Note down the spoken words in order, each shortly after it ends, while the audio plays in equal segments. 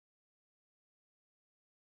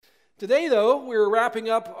Today, though, we're wrapping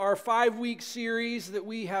up our 5-week series that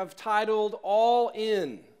we have titled All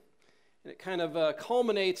In. And it kind of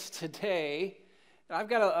culminates today. I've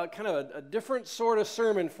got a kind of a different sort of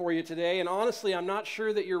sermon for you today, and honestly, I'm not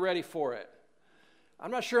sure that you're ready for it.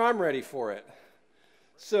 I'm not sure I'm ready for it.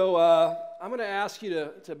 So I'm going to ask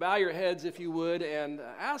you to bow your heads, if you would, and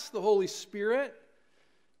ask the Holy Spirit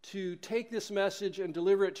to take this message and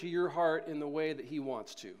deliver it to your heart in the way that He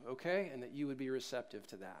wants to, okay? And that you would be receptive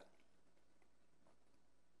to that.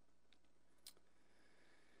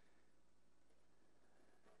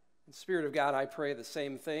 Spirit of God, I pray the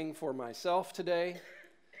same thing for myself today.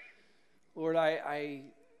 Lord, I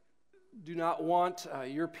do not want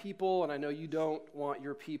your people, and I know you don't want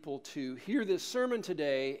your people to hear this sermon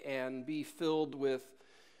today and be filled with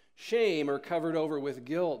shame or covered over with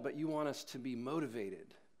guilt, but you want us to be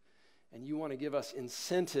motivated, and you want to give us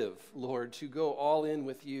incentive, Lord, to go all in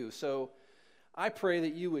with you. So I pray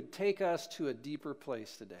that you would take us to a deeper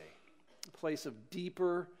place today, a place of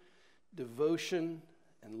deeper devotion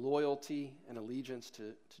and loyalty and allegiance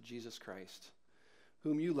to Jesus Christ,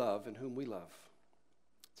 whom you love and whom we love.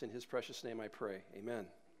 It's in His precious name I pray. Amen.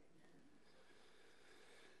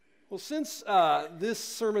 Well, since this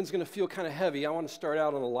sermon's going to feel kind of heavy, I want to start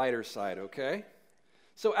out on the lighter side, okay?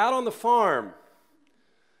 So out on the farm,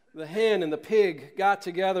 the hen and the pig got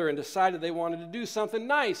together and decided they wanted to do something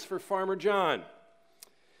nice for Farmer John.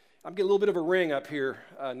 I'm getting a little bit of a ring up here,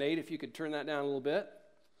 Nate, if you could turn that down a little bit.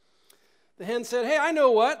 The hen said, "Hey, I know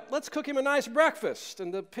what. Let's cook him a nice breakfast."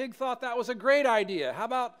 And the pig thought that was a great idea. How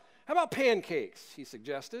about pancakes, he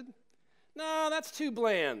suggested. "No, that's too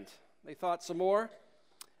bland." They thought some more.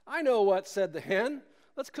 "I know what," said the hen.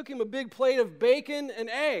 "Let's cook him a big plate of bacon and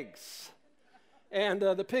eggs." And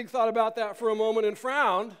the pig thought about that for a moment and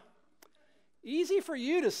frowned. "Easy for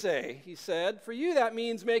you to say," he said. "For you, that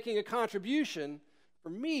means making a contribution. For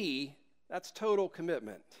me, that's total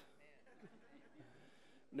commitment."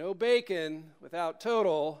 No bacon without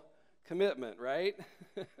total commitment, right?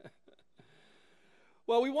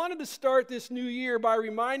 Well, we wanted to start this new year by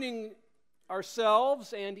reminding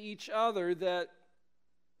ourselves and each other that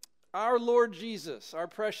our Lord Jesus, our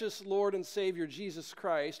precious Lord and Savior Jesus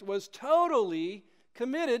Christ, was totally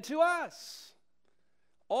committed to us,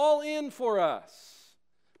 all in for us.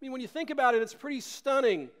 I mean, when you think about it, it's pretty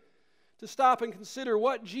stunning to stop and consider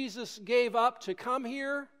what Jesus gave up to come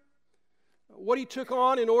here, what He took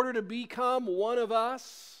on in order to become one of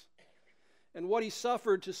us, and what He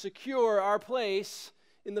suffered to secure our place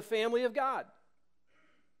in the family of God.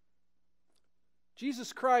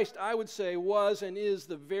 Jesus Christ, I would say, was and is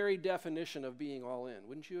the very definition of being all in.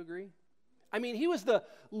 Wouldn't you agree? I mean, He was the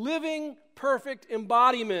living, perfect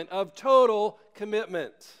embodiment of total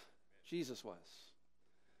commitment. Jesus was.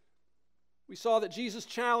 We saw that Jesus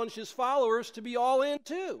challenged His followers to be all in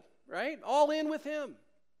too, right? All in with Him.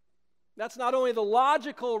 That's not only the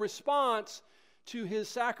logical response to His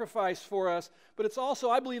sacrifice for us, but it's also,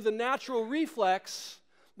 I believe, the natural reflex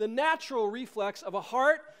of a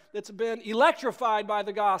heart that's been electrified by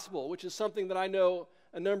the gospel, which is something that I know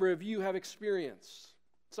a number of you have experienced.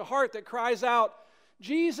 It's a heart that cries out,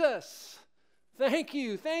 "Jesus, thank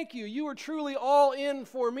you. You are truly all in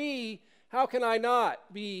for me. How can I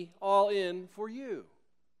not be all in for you?"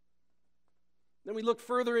 Then we looked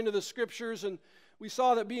further into the scriptures, and we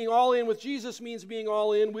saw that being all in with Jesus means being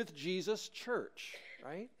all in with Jesus' church,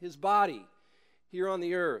 right? His body here on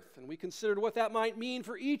the earth. And we considered what that might mean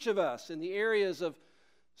for each of us in the areas of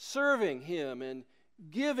serving Him and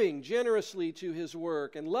giving generously to His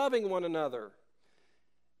work and loving one another.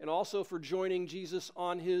 And also for joining Jesus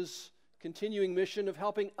on His continuing mission of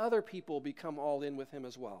helping other people become all in with Him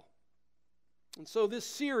as well. And so this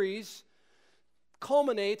series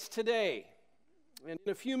culminates today. And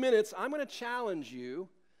in a few minutes, I'm going to challenge you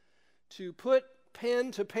to put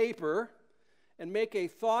pen to paper and make a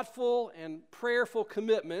thoughtful and prayerful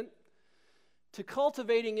commitment to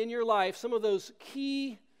cultivating in your life some of those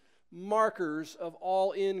key markers of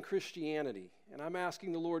all-in Christianity. And I'm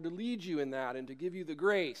asking the Lord to lead you in that and to give you the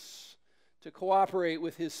grace to cooperate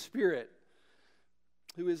with His Spirit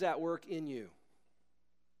who is at work in you.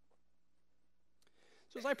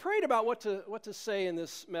 So as I prayed about what to say in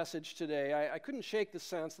this message today, I couldn't shake the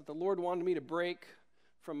sense that the Lord wanted me to break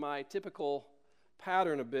from my typical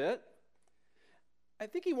pattern a bit. I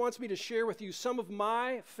think He wants me to share with you some of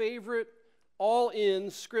my favorite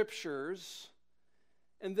all-in scriptures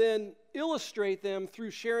and then illustrate them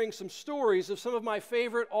through sharing some stories of some of my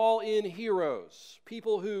favorite all-in heroes,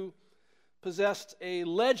 people who possessed a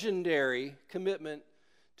legendary commitment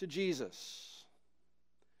to Jesus.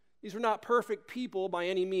 These were not perfect people by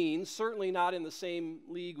any means, certainly not in the same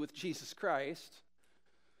league with Jesus Christ.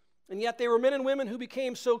 And yet they were men and women who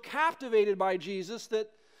became so captivated by Jesus that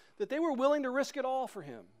they were willing to risk it all for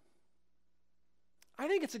him. I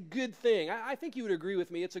think it's a good thing. I think you would agree with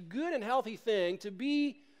me. It's a good and healthy thing to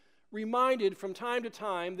be reminded from time to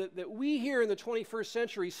time that we here in the 21st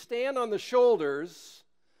century stand on the shoulders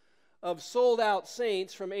of sold-out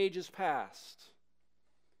saints from ages past.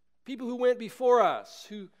 People who went before us,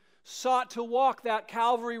 who sought to walk that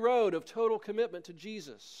Calvary road of total commitment to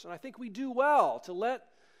Jesus. And I think we do well to let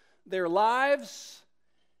their lives,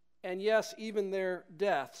 and yes, even their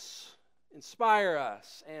deaths, inspire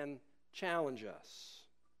us and challenge us.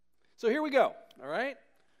 So here we go, all right?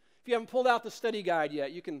 If you haven't pulled out the study guide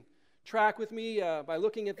yet, you can track with me by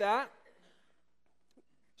looking at that.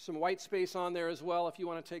 Some white space on there as well if you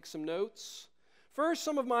want to take some notes. First,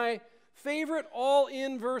 some of my favorite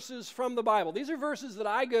all-in verses from the Bible. These are verses that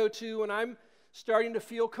I go to when I'm starting to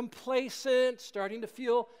feel complacent, starting to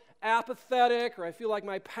feel apathetic, or I feel like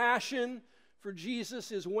my passion for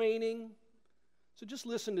Jesus is waning. So just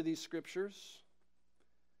listen to these scriptures.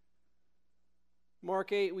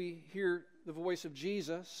 Mark 8, we hear the voice of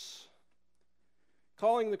Jesus.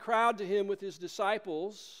 Calling the crowd to him with his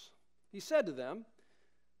disciples, he said to them,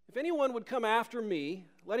 "If anyone would come after me,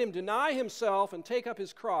 let him deny himself and take up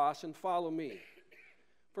his cross and follow me.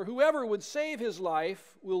 For whoever would save his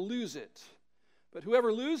life will lose it. But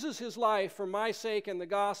whoever loses his life for my sake and the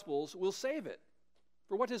gospel's will save it.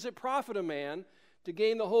 For what does it profit a man to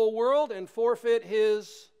gain the whole world and forfeit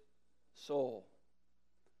his soul?"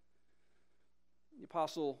 The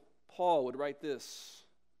Apostle Paul would write this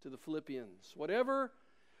to the Philippians: "Whatever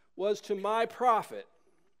was to my profit,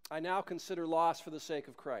 I now consider loss for the sake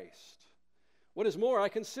of Christ. What is more, I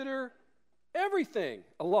consider everything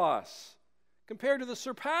a loss compared to the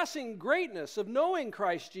surpassing greatness of knowing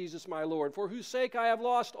Christ Jesus my Lord, for whose sake I have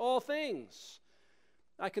lost all things.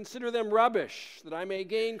 I consider them rubbish, that I may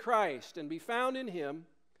gain Christ and be found in him,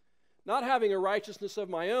 not having a righteousness of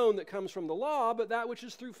my own that comes from the law, but that which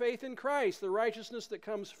is through faith in Christ, the righteousness that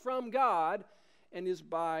comes from God and is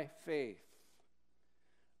by faith.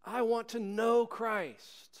 I want to know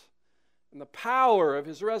Christ and the power of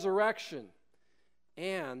his resurrection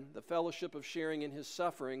and the fellowship of sharing in his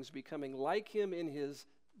sufferings, becoming like him in his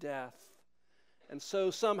death, and so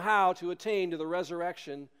somehow to attain to the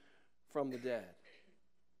resurrection from the dead."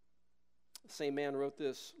 The same man wrote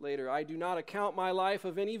this later: "I do not account my life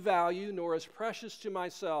of any value, nor as precious to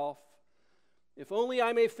myself, if only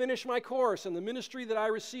I may finish my course in the ministry that I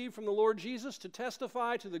received from the Lord Jesus to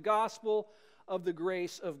testify to the gospel of the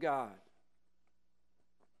grace of God."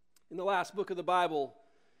 In the last book of the Bible,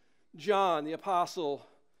 John, the apostle,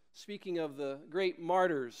 speaking of the great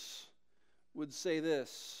martyrs, would say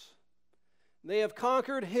this: "They have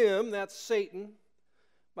conquered him," that's Satan,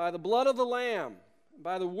 "by the blood of the Lamb,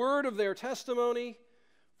 by the word of their testimony,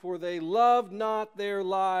 for they loved not their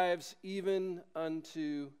lives even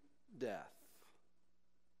unto death."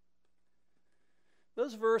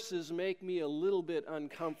 Those verses make me a little bit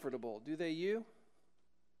uncomfortable, do they you?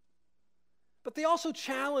 But they also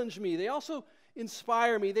challenge me. They also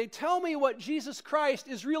inspire me. They tell me what Jesus Christ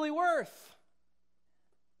is really worth.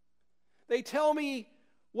 They tell me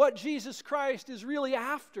what Jesus Christ is really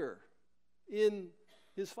after in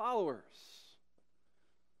his followers.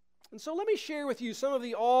 And so let me share with you some of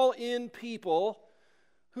the all-in people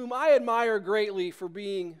whom I admire greatly for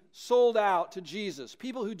being sold out to Jesus.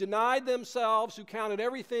 People who denied themselves, who counted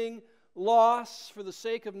everything loss for the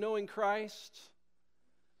sake of knowing Christ,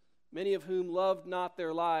 many of whom loved not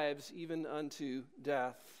their lives even unto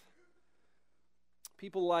death.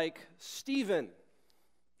 People like Stephen.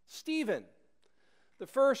 Stephen, the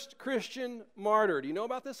first Christian martyr. Do you know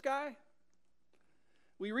about this guy?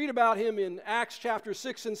 We read about him in Acts chapter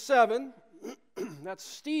 6 and 7. That's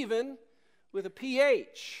Stephen with a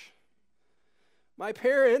PH. My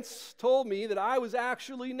parents told me that I was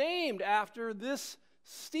actually named after this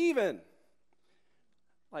Stephen.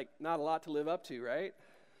 Like, not a lot to live up to, right?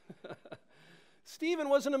 Stephen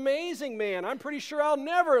was an amazing man. I'm pretty sure I'll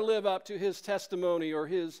never live up to his testimony or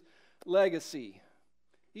his legacy.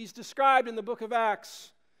 He's described in the book of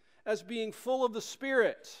Acts as being full of the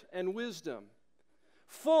Spirit and wisdom,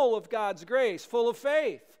 full of God's grace, full of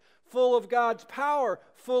faith, full of God's power,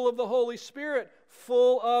 full of the Holy Spirit,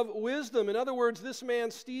 full of wisdom. In other words, this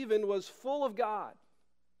man, Stephen, was full of God.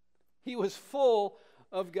 He was full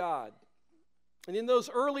of God. And in those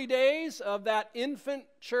early days of that infant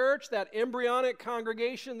church, that embryonic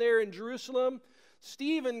congregation there in Jerusalem,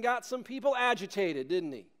 Stephen got some people agitated,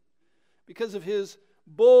 didn't he? Because of his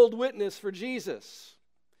bold witness for Jesus.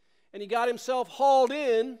 And he got himself hauled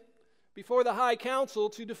in before the high council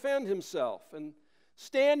to defend himself. And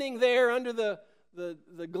standing there under the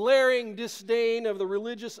the glaring disdain of the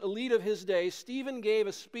religious elite of his day, Stephen gave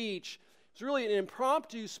a speech. It's really an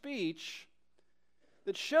impromptu speech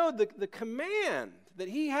that showed the command that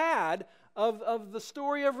he had of the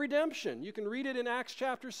story of redemption. You can read it in Acts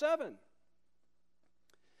chapter 7.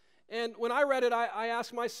 And when I read it, I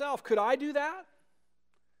asked myself, could I do that?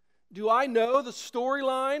 Do I know the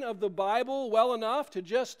storyline of the Bible well enough to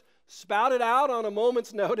just spout it out on a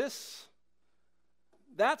moment's notice?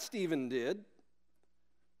 That Stephen did.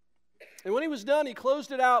 And when he was done, he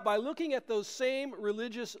closed it out by looking at those same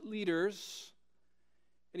religious leaders,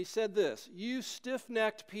 and he said this: "You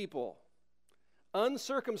stiff-necked people,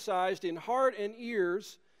 uncircumcised in heart and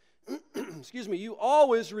ears, excuse me, you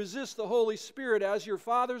always resist the Holy Spirit as your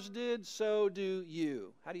fathers did, so do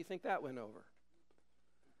you." How do you think that went over?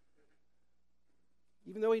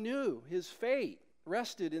 Even though he knew his fate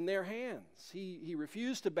rested in their hands, he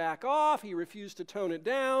refused to back off, he refused to tone it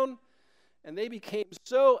down, and they became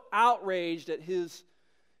so outraged at his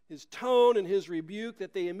tone and his rebuke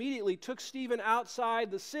that they immediately took Stephen outside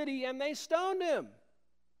the city and they stoned him.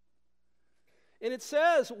 And it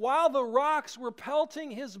says, while the rocks were pelting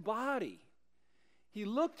his body, he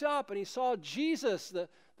looked up and he saw Jesus.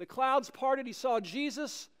 The clouds parted. He saw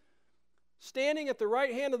Jesus standing at the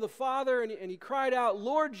right hand of the Father, and he cried out,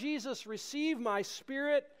 "Lord Jesus, receive my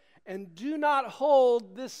spirit, and do not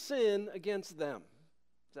hold this sin against them."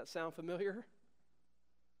 Does that sound familiar?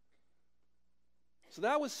 So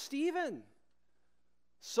that was Stephen.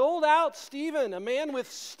 Sold out Stephen, a man with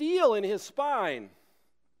steel in his spine,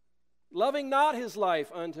 loving not his life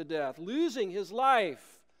unto death, losing his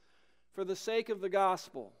life for the sake of the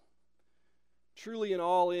gospel. Truly an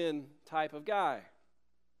all-in type of guy.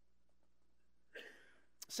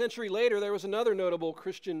 A century later, there was another notable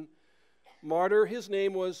Christian martyr. His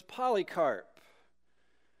name was Polycarp.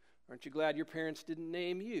 Aren't you glad your parents didn't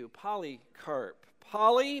name you Polycarp?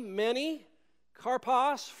 Poly, many,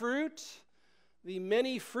 karpos, fruit, the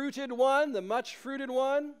many-fruited one, the much-fruited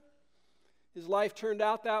one. His life turned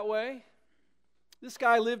out that way. This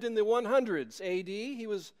guy lived in the 100s A.D. He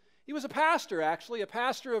was a pastor, actually, a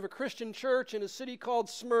pastor of a Christian church in a city called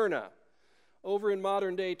Smyrna, over in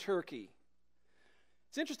modern-day Turkey.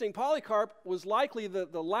 It's interesting, Polycarp was likely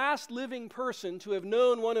the last living person to have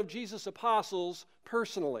known one of Jesus' apostles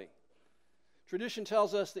personally. Tradition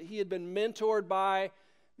tells us that he had been mentored by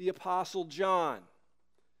the apostle John.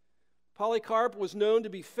 Polycarp was known to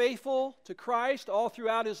be faithful to Christ all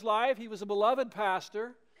throughout his life. He was a beloved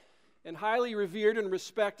pastor and highly revered and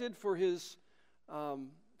respected for his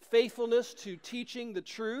faithfulness to teaching the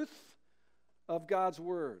truth of God's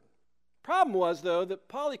Word. Problem was, though, that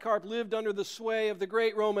Polycarp lived under the sway of the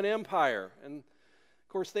great Roman Empire. And, of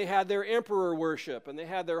course, they had their emperor worship, and they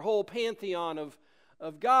had their whole pantheon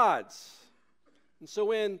of gods. And so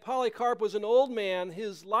when Polycarp was an old man,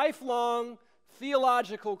 his lifelong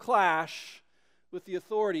theological clash with the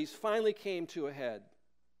authorities finally came to a head.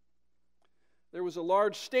 There was a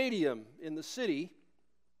large stadium in the city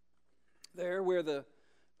there where the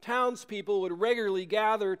townspeople would regularly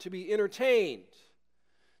gather to be entertained.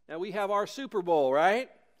 Now, we have our Super Bowl,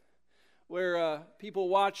 right? Where people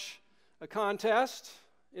watch a contest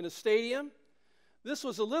in a stadium. This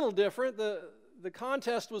was a little different. The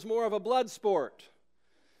contest was more of a blood sport.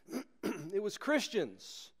 It was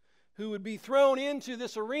Christians who would be thrown into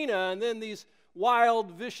this arena, and then these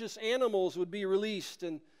wild, vicious animals would be released,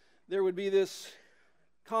 and there would be this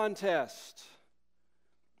contest.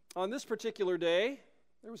 On this particular day,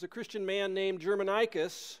 there was a Christian man named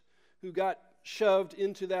Germanicus who got shoved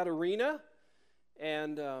into that arena,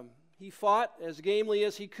 and he fought as gamely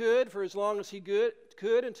as he could for as long as he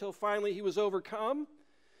could until finally he was overcome,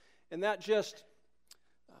 and that just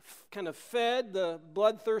kind of fed the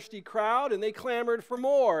bloodthirsty crowd, and they clamored for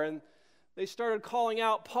more, and they started calling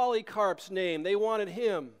out Polycarp's name. They wanted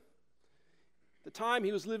him. At the time,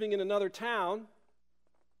 he was living in another town.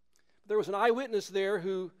 There was an eyewitness there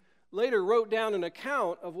who later wrote down an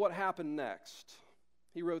account of what happened next.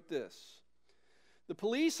 He wrote this: "The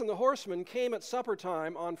police and the horsemen came at supper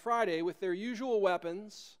time on Friday with their usual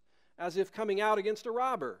weapons, as if coming out against a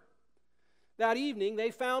robber. That evening,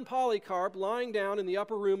 they found Polycarp lying down in the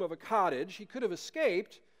upper room of a cottage. He could have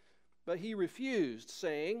escaped, but he refused,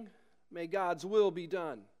 saying, 'May God's will be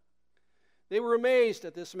done.' They were amazed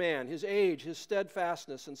at this man, his age, his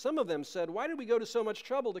steadfastness, and some of them said, 'Why did we go to so much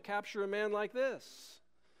trouble to capture a man like this?'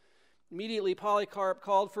 Immediately, Polycarp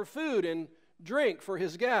called for food and drink for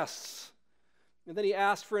his guests, and then he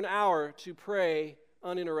asked for an hour to pray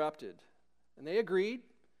uninterrupted. And they agreed,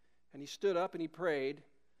 and he stood up and he prayed,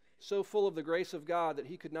 so full of the grace of God that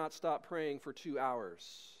he could not stop praying for 2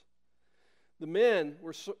 hours. The men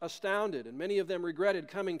were astounded, and many of them regretted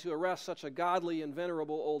coming to arrest such a godly and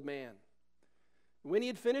venerable old man. When he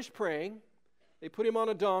had finished praying, they put him on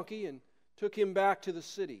a donkey and took him back to the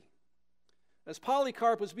city. As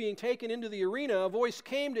Polycarp was being taken into the arena, a voice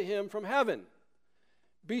came to him from heaven.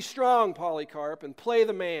 "Be strong, Polycarp, and play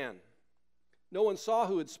the man." No one saw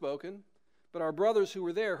who had spoken, but our brothers who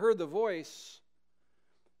were there heard the voice.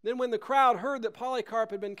 Then when the crowd heard that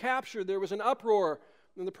Polycarp had been captured, there was an uproar,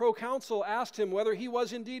 and the proconsul asked him whether he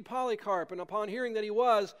was indeed Polycarp, and upon hearing that he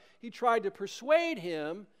was, he tried to persuade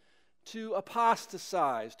him to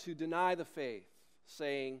apostatize, to deny the faith,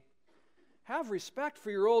 saying, "Have respect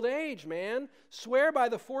for your old age, man. Swear by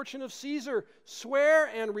the fortune of Caesar. Swear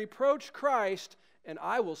and reproach Christ, and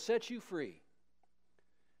I will set you free."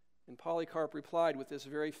 And Polycarp replied with this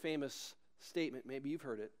very famous statement. Maybe you've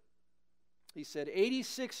heard it. He said,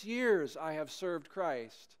 86 years I have served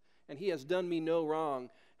Christ, and he has done me no wrong.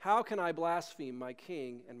 How can I blaspheme my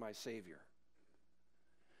king and my Savior?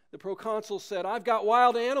 The proconsul said, "I've got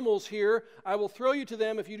wild animals here. I will throw you to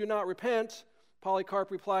them if you do not repent." Polycarp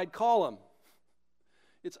replied, "Call them.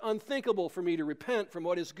 It's unthinkable for me to repent from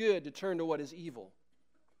what is good to turn to what is evil."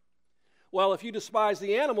 "Well, if you despise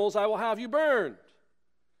the animals, I will have you burned."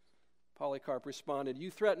 Polycarp responded,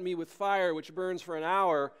 "You threaten me with fire which burns for an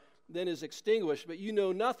hour, then is extinguished, but you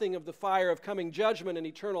know nothing of the fire of coming judgment and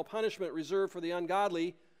eternal punishment reserved for the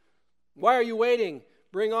ungodly. Why are you waiting?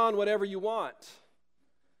 Bring on whatever you want."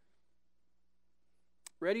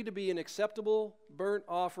 Ready to be an acceptable burnt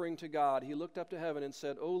offering to God, he looked up to heaven and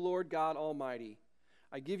said, "O Lord God Almighty,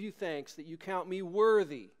 I give you thanks that you count me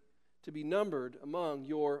worthy to be numbered among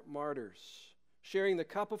your martyrs. Sharing the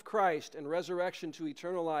cup of Christ and resurrection to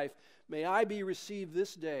eternal life, may I be received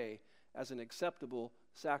this day as an acceptable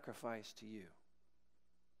sacrifice to you."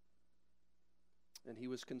 And he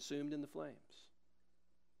was consumed in the flames.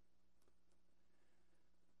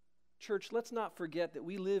 Church, let's not forget that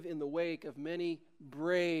we live in the wake of many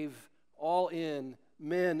brave, all-in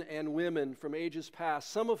men and women from ages past,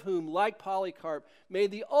 some of whom, like Polycarp, made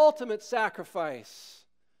the ultimate sacrifice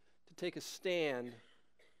to take a stand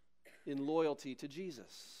in loyalty to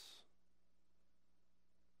Jesus.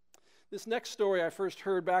 This next story I first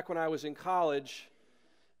heard back when I was in college.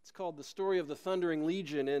 It's called The Story of the Thundering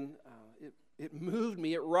Legion, and it moved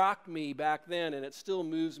me, it rocked me back then, and it still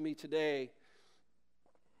moves me today.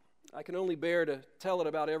 I can only bear to tell it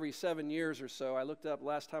about every 7 years or so. I looked up,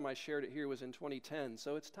 last time I shared it here was in 2010,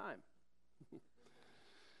 so it's time.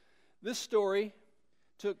 This story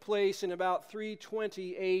took place in about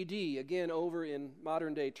 320 AD, again over in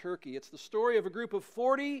modern-day Turkey. It's the story of a group of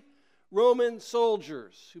 40 Roman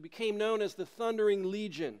soldiers who became known as the Thundering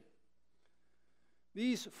Legion.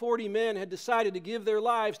 These 40 men had decided to give their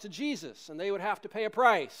lives to Jesus, and they would have to pay a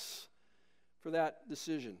price for that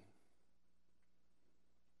decision.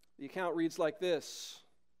 The account reads like this.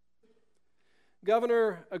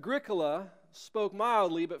 Governor Agricola spoke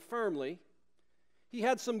mildly but firmly. He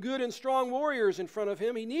had some good and strong warriors in front of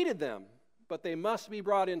him. He needed them, but they must be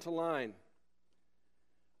brought into line.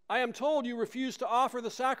 "I am told you refuse to offer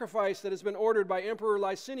the sacrifice that has been ordered by Emperor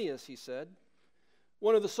Licinius," he said.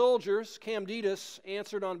 One of the soldiers, Camdidas,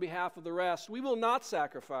 answered on behalf of the rest, "We will not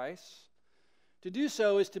sacrifice. To do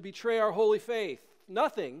so is to betray our holy faith.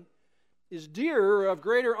 Nothing is dearer or of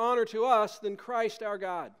greater honor to us than Christ our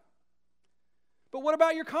God. But what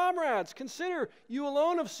about your comrades? Consider, you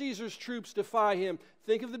alone of Caesar's troops defy him.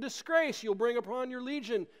 Think of the disgrace you'll bring upon your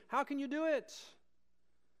legion. How can you do it?"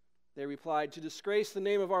 They replied, "To disgrace the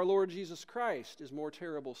name of our Lord Jesus Christ is more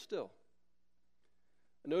terrible still."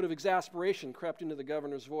 A note of exasperation crept into the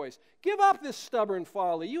governor's voice. "Give up this stubborn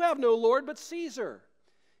folly. You have no Lord but Caesar.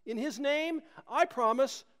 In his name, I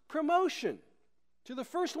promise promotion to the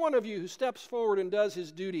first one of you who steps forward and does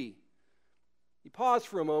his duty." He paused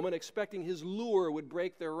for a moment, expecting his lure would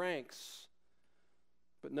break their ranks,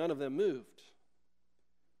 but none of them moved.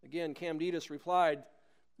 Again, Camdidas replied,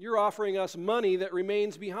 "You're offering us money that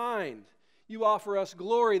remains behind. You offer us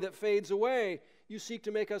glory that fades away. You seek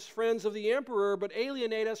to make us friends of the emperor, but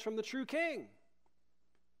alienate us from the true king.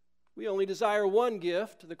 We only desire one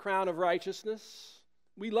gift, the crown of righteousness.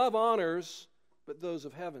 We love honors, but those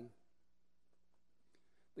of heaven."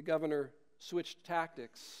 The governor switched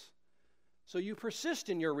tactics. "So you persist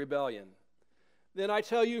in your rebellion. Then I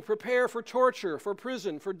tell you, prepare for torture, for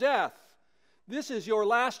prison, for death. This is your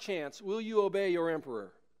last chance. Will you obey your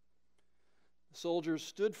emperor?" The soldiers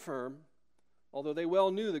stood firm, although they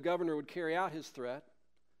well knew the governor would carry out his threat.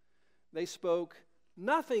 They spoke,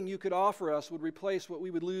 "Nothing you could offer us would replace what we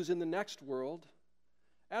would lose in the next world.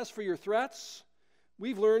 As for your threats,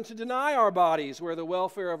 we've learned to deny our bodies where the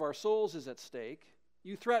welfare of our souls is at stake.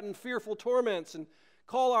 You threaten fearful torments and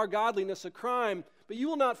call our godliness a crime, but you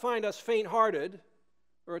will not find us faint-hearted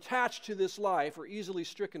or attached to this life or easily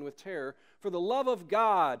stricken with terror. For the love of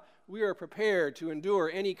God, we are prepared to endure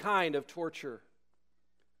any kind of torture."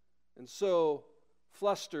 And so,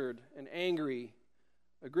 flustered and angry,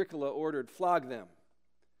 Agricola ordered, "Flog them."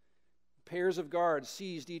 Pairs of guards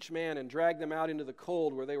seized each man and dragged them out into the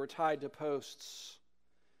cold, where they were tied to posts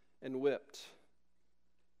and whipped.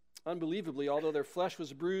 Unbelievably, although their flesh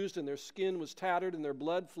was bruised and their skin was tattered and their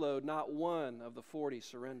blood flowed, not one of the 40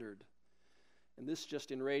 surrendered. And this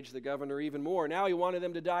just enraged the governor even more. Now he wanted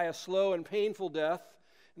them to die a slow and painful death,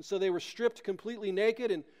 and so they were stripped completely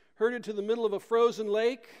naked and herded to the middle of a frozen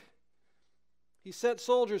lake. He sent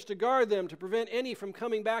soldiers to guard them to prevent any from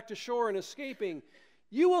coming back to shore and escaping.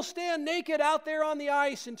 "You will stand naked out there on the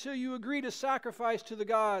ice until you agree to sacrifice to the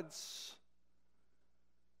gods."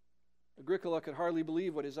 Agricola could hardly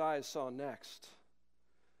believe what his eyes saw next.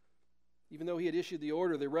 Even though he had issued the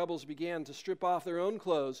order, the rebels began to strip off their own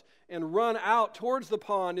clothes and run out towards the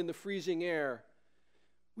pond in the freezing air.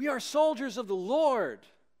 "We are soldiers of the Lord.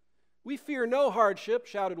 We fear no hardship,"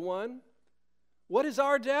 shouted one. "What is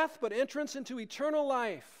our death but entrance into eternal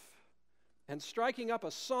life?" And striking up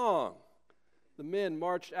a song, the men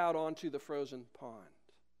marched out onto the frozen pond.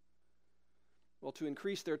 Well, to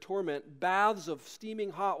increase their torment, baths of steaming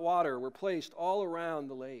hot water were placed all around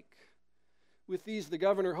the lake. With these, the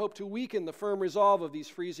governor hoped to weaken the firm resolve of these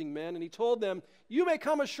freezing men, and he told them, "You may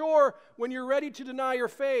come ashore when you're ready to deny your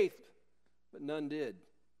faith." But none did.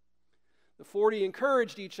 The 40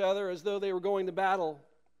 encouraged each other as though they were going to battle.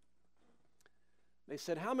 They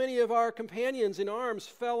said, "How many of our companions in arms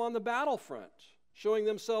fell on the battlefront, showing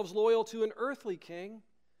themselves loyal to an earthly king?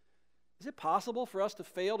 Is it possible for us to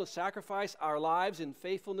fail to sacrifice our lives in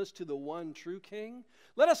faithfulness to the one true king?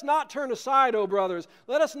 Let us not turn aside, O brothers.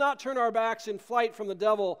 Let us not turn our backs in flight from the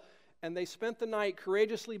devil." And they spent the night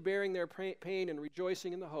courageously bearing their pain and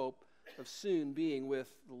rejoicing in the hope of soon being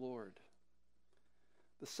with the Lord.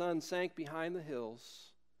 The sun sank behind the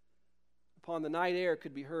hills. Upon the night air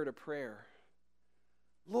could be heard a prayer.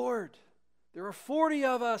 "Lord, there are 40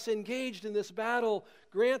 of us engaged in this battle.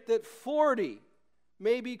 Grant that 40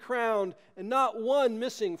 may be crowned, and not one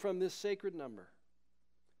missing from this sacred number."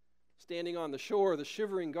 Standing on the shore, the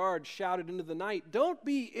shivering guards shouted into the night, "Don't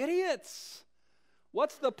be idiots!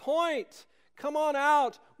 What's the point? Come on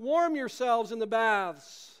out, warm yourselves in the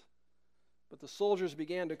baths." But the soldiers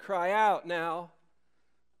began to cry out now,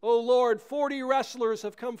 "O Lord, 40 wrestlers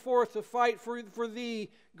have come forth to fight for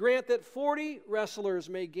thee. Grant that 40 wrestlers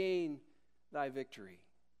may gain thy victory."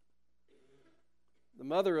 The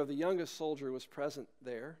mother of the youngest soldier was present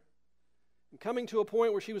there. And coming to a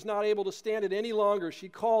point where she was not able to stand it any longer, she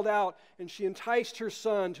called out and she enticed her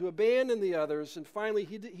son to abandon the others. And finally,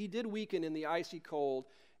 he did weaken in the icy cold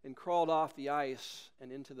and crawled off the ice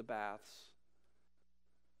and into the baths.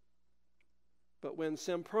 But when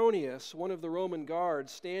Sempronius, one of the Roman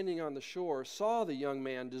guards standing on the shore, saw the young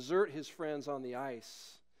man desert his friends on the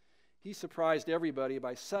ice, he surprised everybody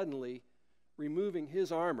by suddenly removing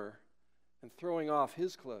his armor and throwing off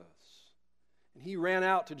his clothes. And he ran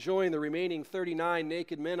out to join the remaining 39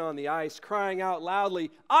 naked men on the ice, crying out loudly,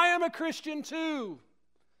 "I am a Christian too!"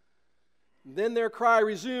 And then their cry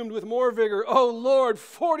resumed with more vigor, "O Lord,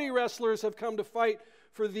 40 wrestlers have come to fight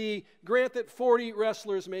for thee. Grant that 40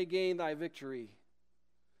 wrestlers may gain thy victory."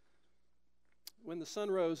 When the sun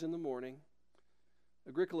rose in the morning,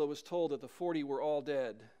 Agricola was told that the 40 were all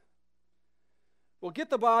dead. "Well, get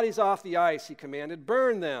the bodies off the ice," he commanded.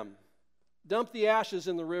 "Burn them. Dump the ashes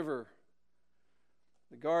in the river."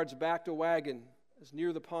 The guards backed a wagon as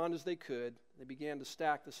near the pond as they could. They began to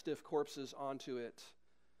stack the stiff corpses onto it.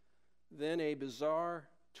 Then a bizarre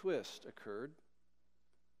twist occurred.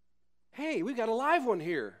 "Hey, we've got a live one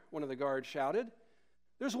here," one of the guards shouted.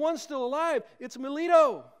 "There's one still alive. It's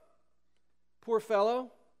Melito. Poor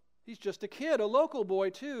fellow. He's just a kid, a local boy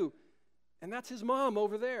too. And that's his mom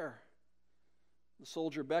over there." The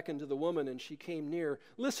soldier beckoned to the woman, and she came near.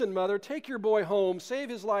 "Listen, mother, take your boy home. Save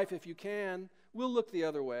his life if you can. We'll look the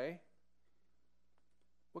other way."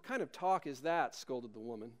 "What kind of talk is that?" scolded the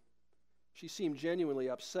woman. She seemed genuinely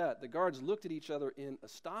upset. The guards looked at each other in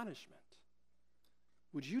astonishment.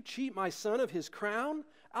 "Would you cheat my son of his crown?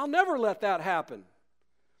 I'll never let that happen."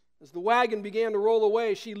 As the wagon began to roll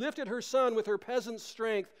away, she lifted her son with her peasant's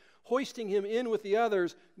strength, hoisting him in with the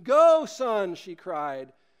others. "Go, son," she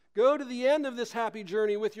cried. "Go to the end of this happy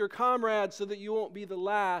journey with your comrades so that you won't be the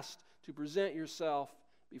last to present yourself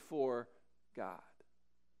before God."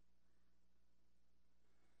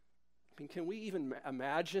 I mean, can we even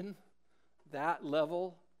imagine that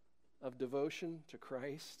level of devotion to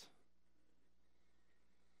Christ?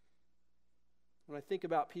 When I think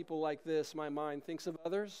about people like this, my mind thinks of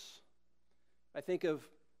others. I think of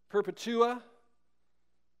Perpetua.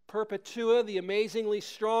 Perpetua, the amazingly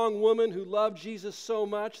strong woman who loved Jesus so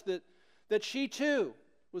much that she too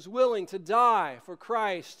was willing to die for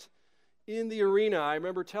Christ in the arena. I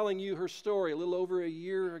remember telling you her story a little over a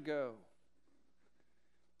year ago.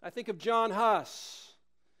 I think of John Huss,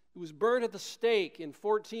 who was burned at the stake in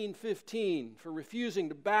 1415 for refusing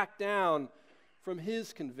to back down from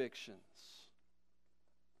his convictions.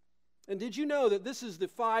 And did you know that this is the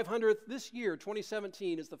 500th, this year,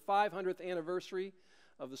 2017, is the 500th anniversary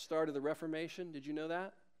of the start of the Reformation? Did you know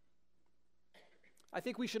that? I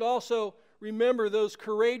think we should also remember those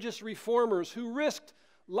courageous reformers who risked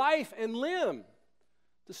life and limb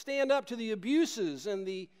to stand up to the abuses and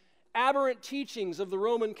the aberrant teachings of the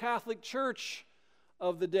Roman Catholic Church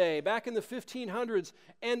of the day, back in the 1500s.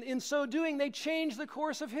 And in so doing, they changed the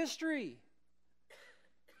course of history.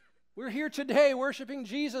 We're here today worshiping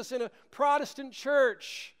Jesus in a Protestant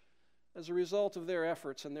church as a result of their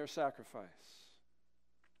efforts and their sacrifice.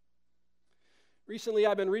 Recently,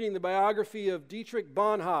 I've been reading the biography of Dietrich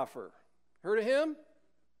Bonhoeffer. Heard of him?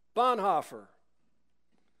 Bonhoeffer,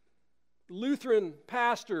 Lutheran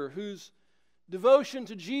pastor whose devotion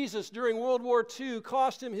to Jesus during World War II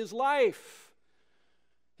cost him his life.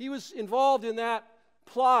 He was involved in that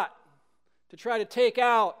plot to try to take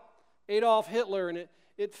out Adolf Hitler, and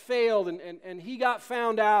it failed, and he got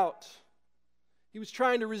found out. He was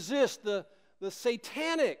trying to resist the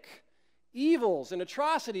satanic evils and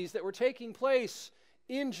atrocities that were taking place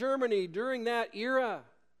in Germany during that era.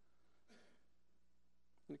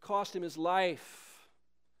 It cost him his life.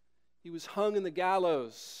 He was hung in the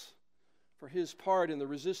gallows for his part in the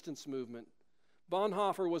resistance movement.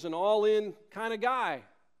 Bonhoeffer was an all-in kind of guy.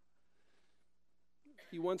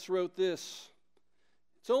 He once wrote this: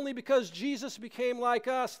 "It's only because Jesus became like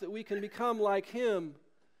us that we can become like him.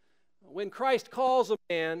 When Christ calls a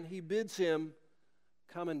man, he bids him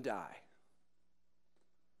come and die."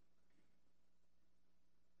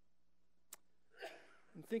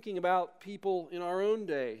 I'm thinking about people in our own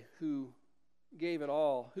day who gave it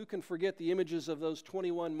all. Who can forget the images of those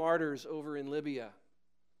 21 martyrs over in Libya?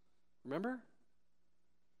 Remember?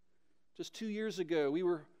 Just 2 years ago, we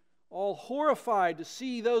were all horrified to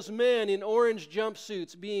see those men in orange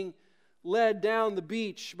jumpsuits being led down the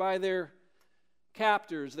beach by their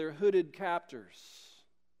captors, their hooded captors.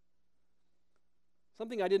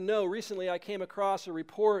 Something I didn't know, recently I came across a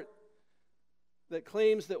report that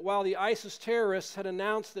claims that while the ISIS terrorists had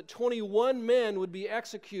announced that 21 men would be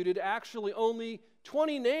executed, actually only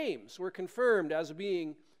 20 names were confirmed as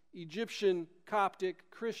being Egyptian Coptic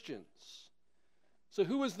Christians. So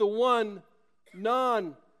who was the one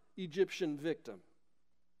non-Egyptian victim?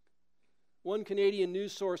 One Canadian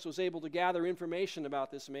news source was able to gather information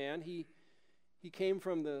about this man. He came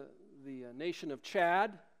from the nation of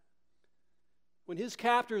Chad. When his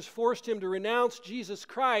captors forced him to renounce Jesus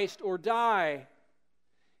Christ or die,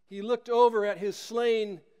 he looked over at his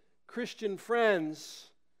slain Christian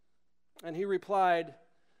friends and he replied,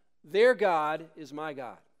 "Their God is my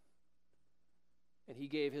God." And he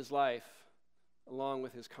gave his life along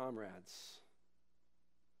with his comrades.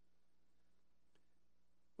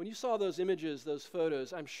 When you saw those images, those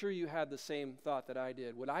photos, I'm sure you had the same thought that I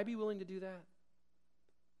did. Would I be willing to do that?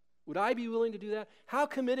 Would I be willing to do that? How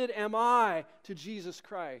committed am I to Jesus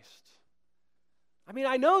Christ? I mean,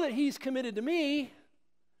 I know that he's committed to me,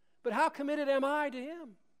 but how committed am I to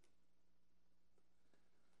him?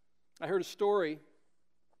 I heard a story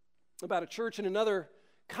about a church in another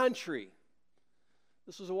country.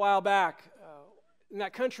 This was a while back. In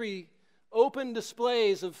that country, open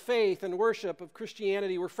displays of faith and worship of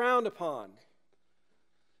Christianity were frowned upon.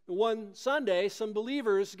 One Sunday, some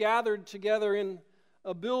believers gathered together in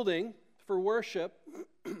a building for worship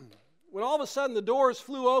when all of a sudden the doors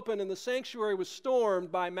flew open and the sanctuary was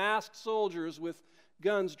stormed by masked soldiers with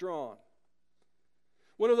guns drawn.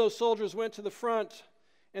 One of those soldiers went to the front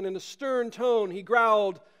and in a stern tone he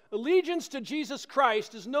growled, "Allegiance to Jesus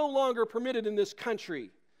Christ is no longer permitted in this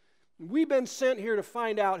country. We've been sent here to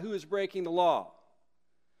find out who is breaking the law."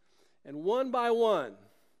 And one by one,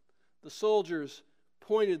 the soldiers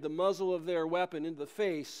pointed the muzzle of their weapon into the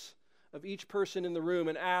face of each person in the room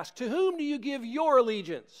and asked, "To whom do you give your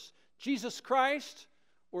allegiance? Jesus Christ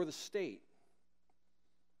or the state?"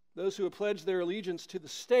 Those who had pledged their allegiance to the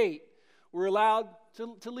state were allowed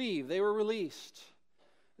to leave. They were released.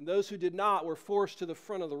 And those who did not were forced to the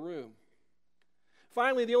front of the room.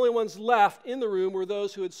 Finally, the only ones left in the room were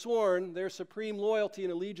those who had sworn their supreme loyalty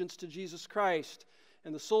and allegiance to Jesus Christ.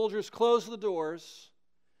 And the soldiers closed the doors,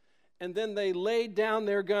 and then they laid down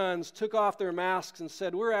their guns, took off their masks, and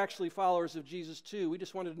said, "We're actually followers of Jesus too. We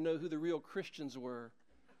just wanted to know who the real Christians were.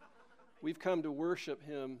 We've come to worship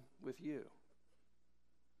him with you."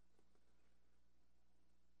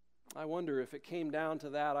 I wonder if it came down to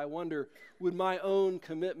that. I wonder, would my own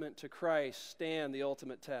commitment to Christ stand the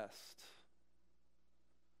ultimate test?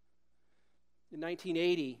 In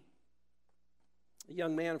 1980, a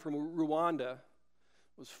young man from Rwanda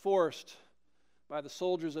was forced by the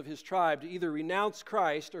soldiers of his tribe to either renounce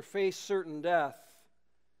Christ or face certain death.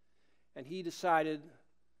 And he decided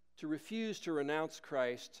to refuse to renounce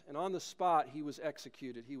Christ, and on the spot he was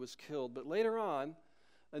executed. He was killed. But later on,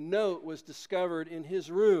 a note was discovered in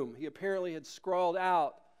his room. He apparently had scrawled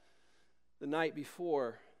out the night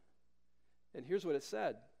before. And here's what it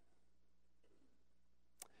said: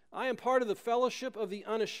 "I am part of the fellowship of the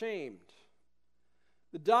unashamed.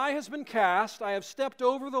 The die has been cast. I have stepped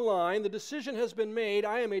over the line. The decision has been made.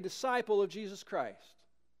 I am a disciple of Jesus Christ.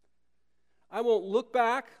 I won't look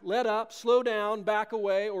back, let up, slow down, back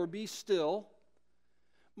away, or be still.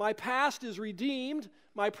 My past is redeemed.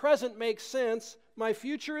 My present makes sense. My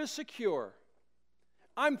future is secure.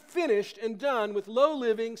 I'm finished and done with low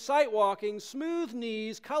living, sight walking, smooth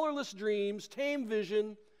knees, colorless dreams, tame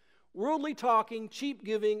vision, worldly talking, cheap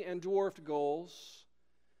giving, and dwarfed goals.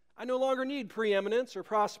 I no longer need preeminence or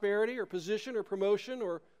prosperity or position or promotion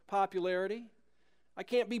or popularity. I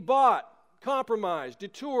can't be bought, compromised,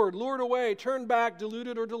 detoured, lured away, turned back,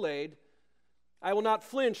 deluded, or delayed. I will not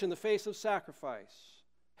flinch in the face of sacrifice,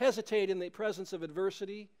 hesitate in the presence of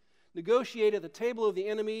adversity, negotiate at the table of the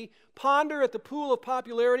enemy, ponder at the pool of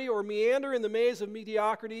popularity, or meander in the maze of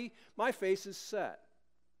mediocrity. My face is set.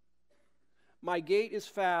 My gate is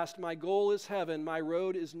fast. My goal is heaven. My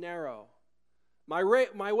road is narrow. My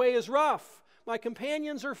way is rough. My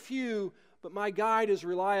companions are few, but my guide is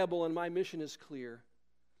reliable and my mission is clear.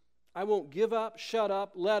 I won't give up, shut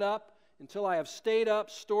up, let up until I have stayed up,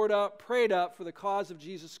 stored up, prayed up for the cause of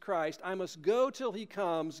Jesus Christ. I must go till he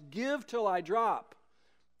comes, give till I drop,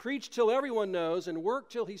 preach till everyone knows, and work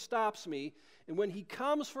till he stops me. And when he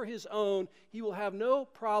comes for his own, he will have no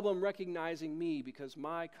problem recognizing me because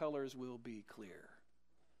my colors will be clear."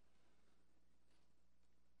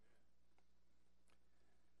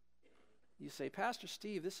 You say, "Pastor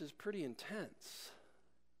Steve, this is pretty intense.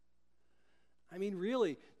 I mean,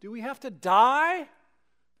 really, do we have to die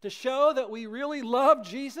to show that we really love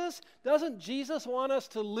Jesus? Doesn't Jesus want us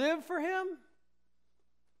to live for him?"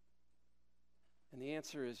 And the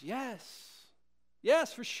answer is yes.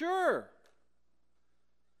 Yes, for sure.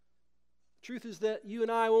 The truth is that you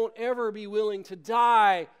and I won't ever be willing to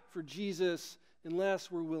die for Jesus unless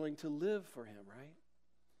we're willing to live for him, right?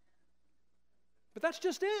 But that's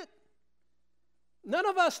just it. None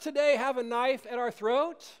of us today have a knife at our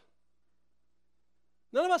throat.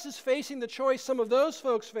 None of us is facing the choice some of those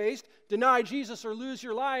folks faced: deny Jesus or lose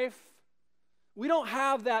your life. We don't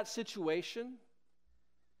have that situation.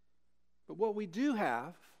 But what we do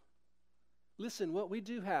have, listen, what we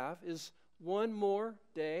do have is one more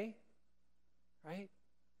day, right?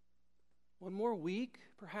 One more week,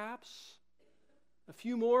 perhaps. A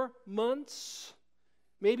few more months.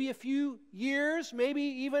 Maybe a few years. Maybe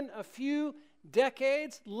even a few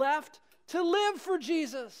decades left to live for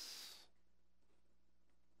Jesus.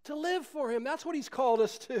 To live for him. That's what he's called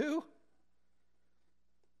us to.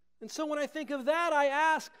 And so when I think of that, I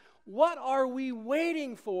ask, what are we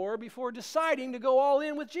waiting for before deciding to go all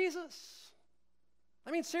in with Jesus?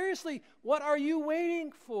 I mean, seriously, what are you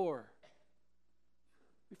waiting for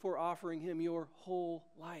before offering him your whole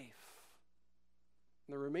life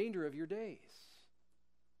and the remainder of your days?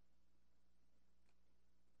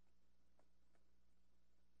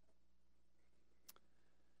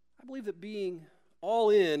 I believe that being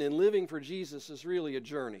all in and living for Jesus is really a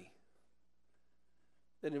journey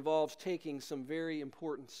that involves taking some very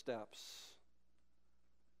important steps.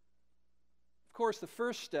 Of course, the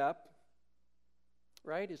first step,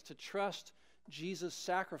 right, is to trust Jesus'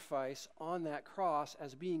 sacrifice on that cross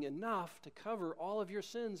as being enough to cover all of your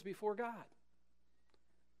sins before God.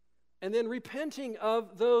 And then repenting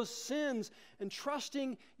of those sins and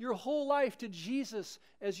trusting your whole life to Jesus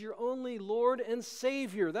as your only Lord and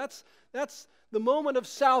Savior. That's the moment of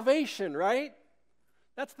salvation, right?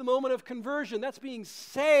 That's the moment of conversion. That's being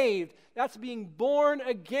saved. That's being born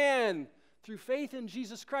again through faith in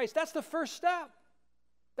Jesus Christ. That's the first step.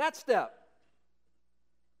 That step.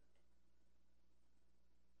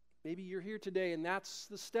 Maybe you're here today and that's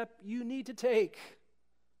the step you need to take.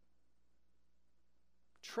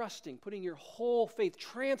 Trusting, putting your whole faith,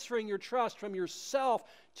 transferring your trust from yourself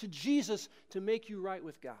to Jesus to make you right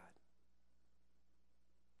with God.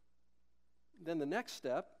 then the next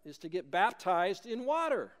step is to get baptized in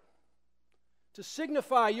water, to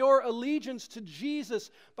signify your allegiance to Jesus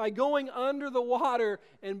by going under the water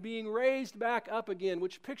and being raised back up again,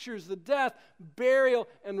 which pictures the death, burial,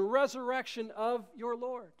 and resurrection of your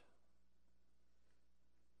Lord.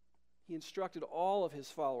 He instructed all of his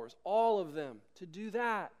followers, all of them, to do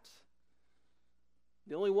that.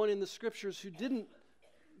 The only one in the Scriptures who didn't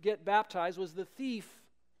get baptized was the thief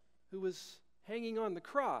who was hanging on the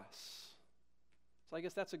cross. So I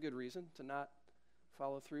guess that's a good reason to not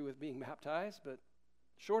follow through with being baptized, but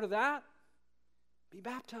short of that, be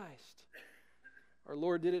baptized. Our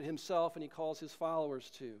Lord did it himself, and he calls his followers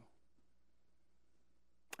to.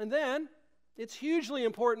 And then, it's hugely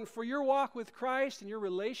important for your walk with Christ and your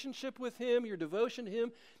relationship with him, your devotion to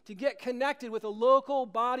him, to get connected with a local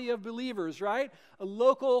body of believers, right? A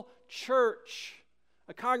local church,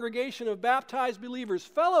 a congregation of baptized believers,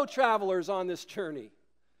 fellow travelers on this journey,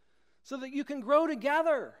 so that you can grow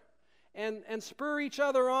together and spur each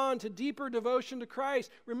other on to deeper devotion to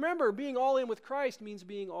Christ. Remember, being all in with Christ means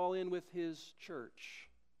being all in with his church.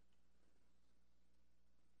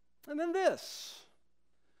 And then this.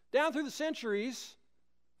 Down through the centuries,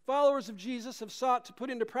 followers of Jesus have sought to put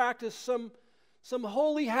into practice some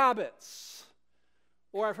holy habits,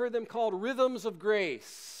 or I've heard them called rhythms of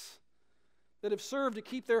grace, that have served to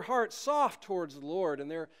keep their hearts soft towards the Lord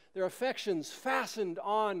and their affections fastened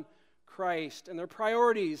on Christ and their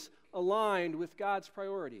priorities aligned with God's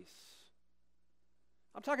priorities.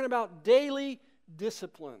 I'm talking about daily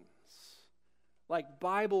disciplines like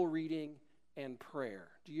Bible reading and prayer.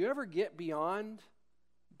 Do you ever get beyond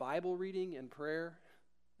Bible reading and prayer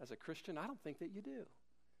as a Christian? I don't think that you do.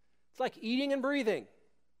 It's like eating and breathing.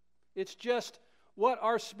 It's just what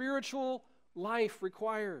our spiritual life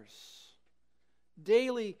requires.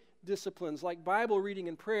 Daily disciplines like Bible reading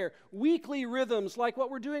and prayer. Weekly rhythms like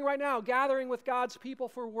what we're doing right now, gathering with God's people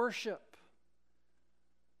for worship.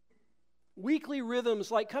 Weekly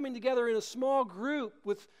rhythms like coming together in a small group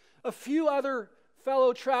with a few other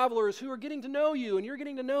fellow travelers who are getting to know you, and you're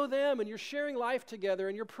getting to know them, and you're sharing life together,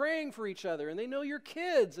 and you're praying for each other, and they know your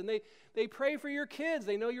kids, and they pray for your kids.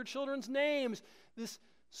 They know your children's names. This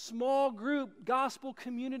small group gospel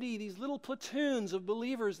community, these little platoons of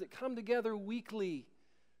believers that come together weekly.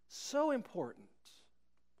 So important.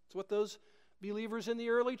 It's what those believers in the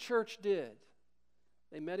early church did.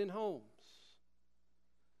 They met in homes.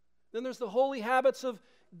 Then there's the holy habits of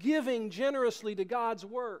giving generously to God's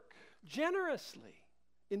work. Generously.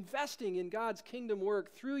 Investing in God's kingdom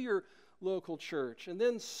work through your local church. And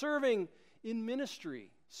then serving in ministry.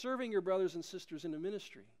 Serving your brothers and sisters in the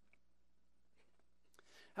ministry.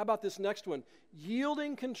 How about this next one?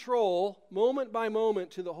 Yielding control moment by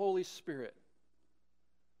moment to the Holy Spirit.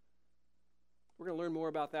 We're going to learn more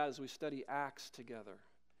about that as we study Acts together.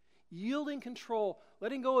 Yielding control,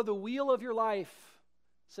 letting go of the wheel of your life,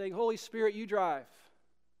 saying, Holy Spirit, you drive.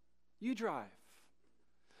 You drive.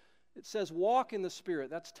 It says walk in the Spirit.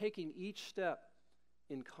 That's taking each step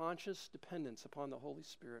in conscious dependence upon the Holy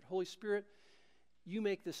Spirit. Holy Spirit, you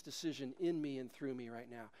make this decision in me and through me right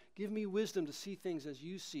now. Give me wisdom to see things as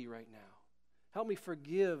you see right now. Help me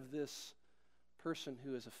forgive this person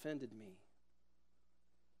who has offended me.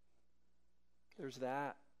 There's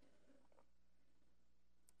that.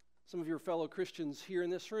 Some of your fellow Christians here in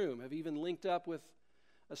this room have even linked up with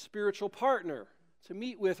a spiritual partner to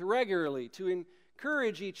meet with regularly, to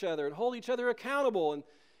encourage each other and hold each other accountable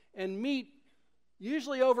and meet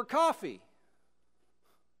usually over coffee.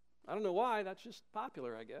 I don't know why, that's just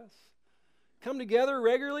popular, I guess. Come together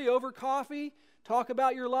regularly over coffee, talk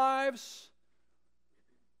about your lives,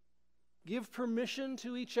 give permission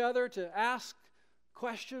to each other to ask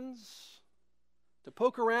questions, to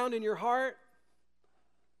poke around in your heart,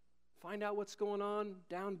 find out what's going on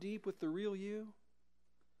down deep with the real you.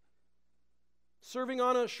 Serving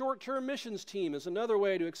on a short-term missions team is another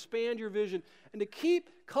way to expand your vision and to keep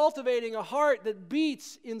cultivating a heart that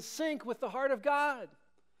beats in sync with the heart of God,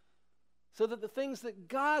 so that the things that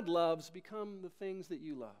God loves become the things that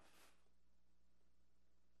you love.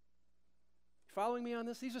 Following me on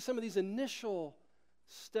this? These are some of these initial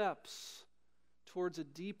steps towards a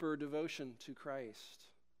deeper devotion to Christ.